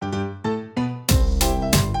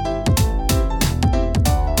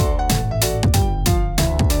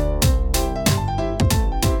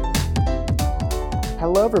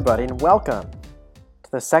everybody, and welcome to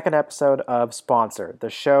the second episode of Sponsor, the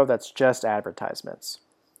show that's just advertisements.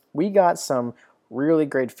 We got some really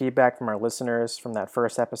great feedback from our listeners from that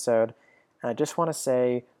first episode, and I just want to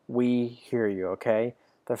say we hear you, okay?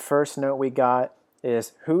 The first note we got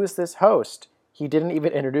is, who is this host? He didn't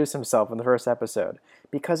even introduce himself in the first episode,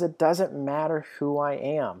 because it doesn't matter who I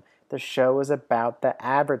am. The show is about the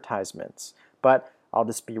advertisements. But I'll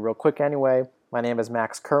just be real quick anyway. My name is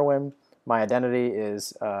Max Kerwin. My identity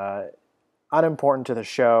is unimportant to the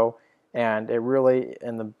show, and it really,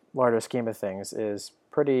 in the larger scheme of things, is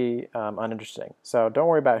pretty uninteresting. So don't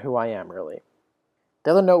worry about who I am, really.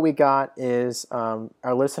 The other note we got is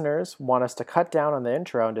our listeners want us to cut down on the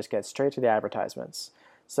intro and just get straight to the advertisements.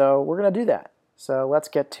 So we're going to do that. So let's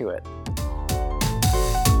get to it.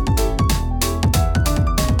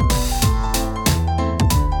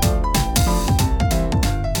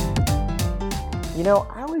 You know,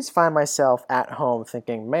 I always find myself at home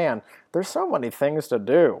thinking, man, there's so many things to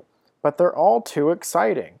do, but they're all too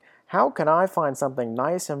exciting. How can I find something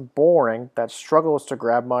nice and boring that struggles to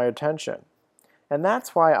grab my attention? And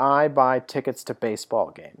that's why I buy tickets to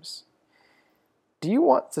baseball games. Do you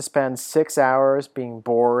want to spend 6 hours being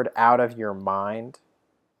bored out of your mind?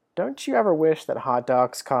 Don't you ever wish that hot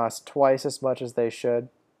dogs cost twice as much as they should?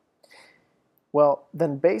 Well,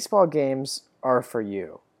 then baseball games are for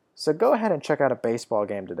you. So go ahead and check out a baseball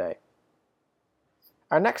game today.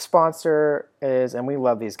 Our next sponsor is, and we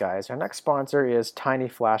love these guys, our next sponsor is Tiny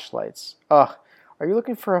Flashlights. Ugh, are you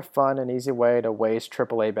looking for a fun and easy way to waste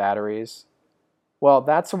AAA batteries? Well,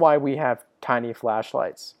 that's why we have Tiny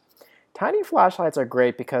Flashlights. Tiny flashlights are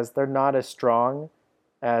great because they're not as strong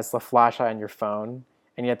as the flashlight on your phone,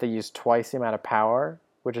 and yet they use twice the amount of power,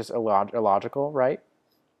 which is illogical, right?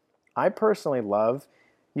 I personally love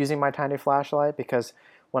using my Tiny Flashlight because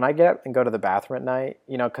when I get up and go to the bathroom at night,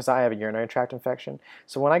 because I have a urinary tract infection,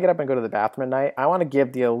 so when I get up and go to the bathroom at night, I want to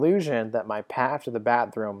give the illusion that my path to the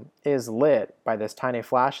bathroom is lit by this tiny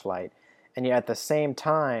flashlight, and yet at the same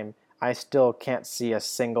time, I still can't see a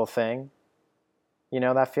single thing. You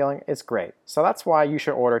know that feeling? It's great. So that's why you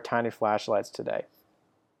should order Tiny Flashlights today.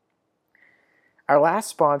 Our last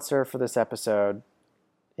sponsor for this episode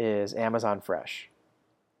is Amazon Fresh.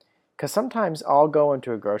 Because sometimes I'll go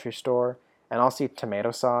into a grocery store and I'll see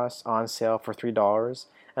tomato sauce on sale for $3,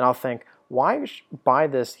 and I'll think, why buy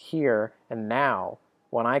this here and now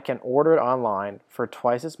when I can order it online for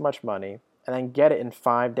twice as much money and then get it in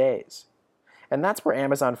 5 days? And that's where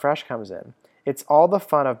Amazon Fresh comes in. It's all the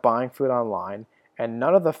fun of buying food online and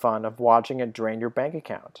none of the fun of watching it drain your bank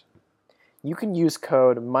account. You can use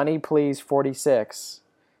code MONEYPLEASE46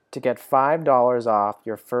 to get $5 off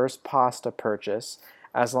your first pasta purchase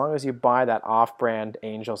as long as you buy that off-brand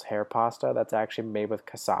Angel's Hair pasta that's actually made with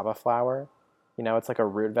cassava flour. It's like a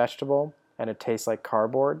root vegetable, and it tastes like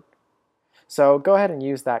cardboard. So go ahead and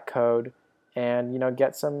use that code and,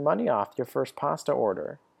 get some money off your first pasta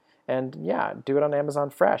order. And yeah, do it on Amazon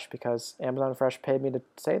Fresh because Amazon Fresh paid me to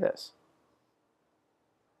say this.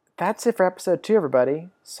 That's it for episode 2, everybody.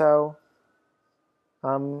 So,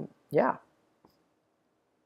 yeah.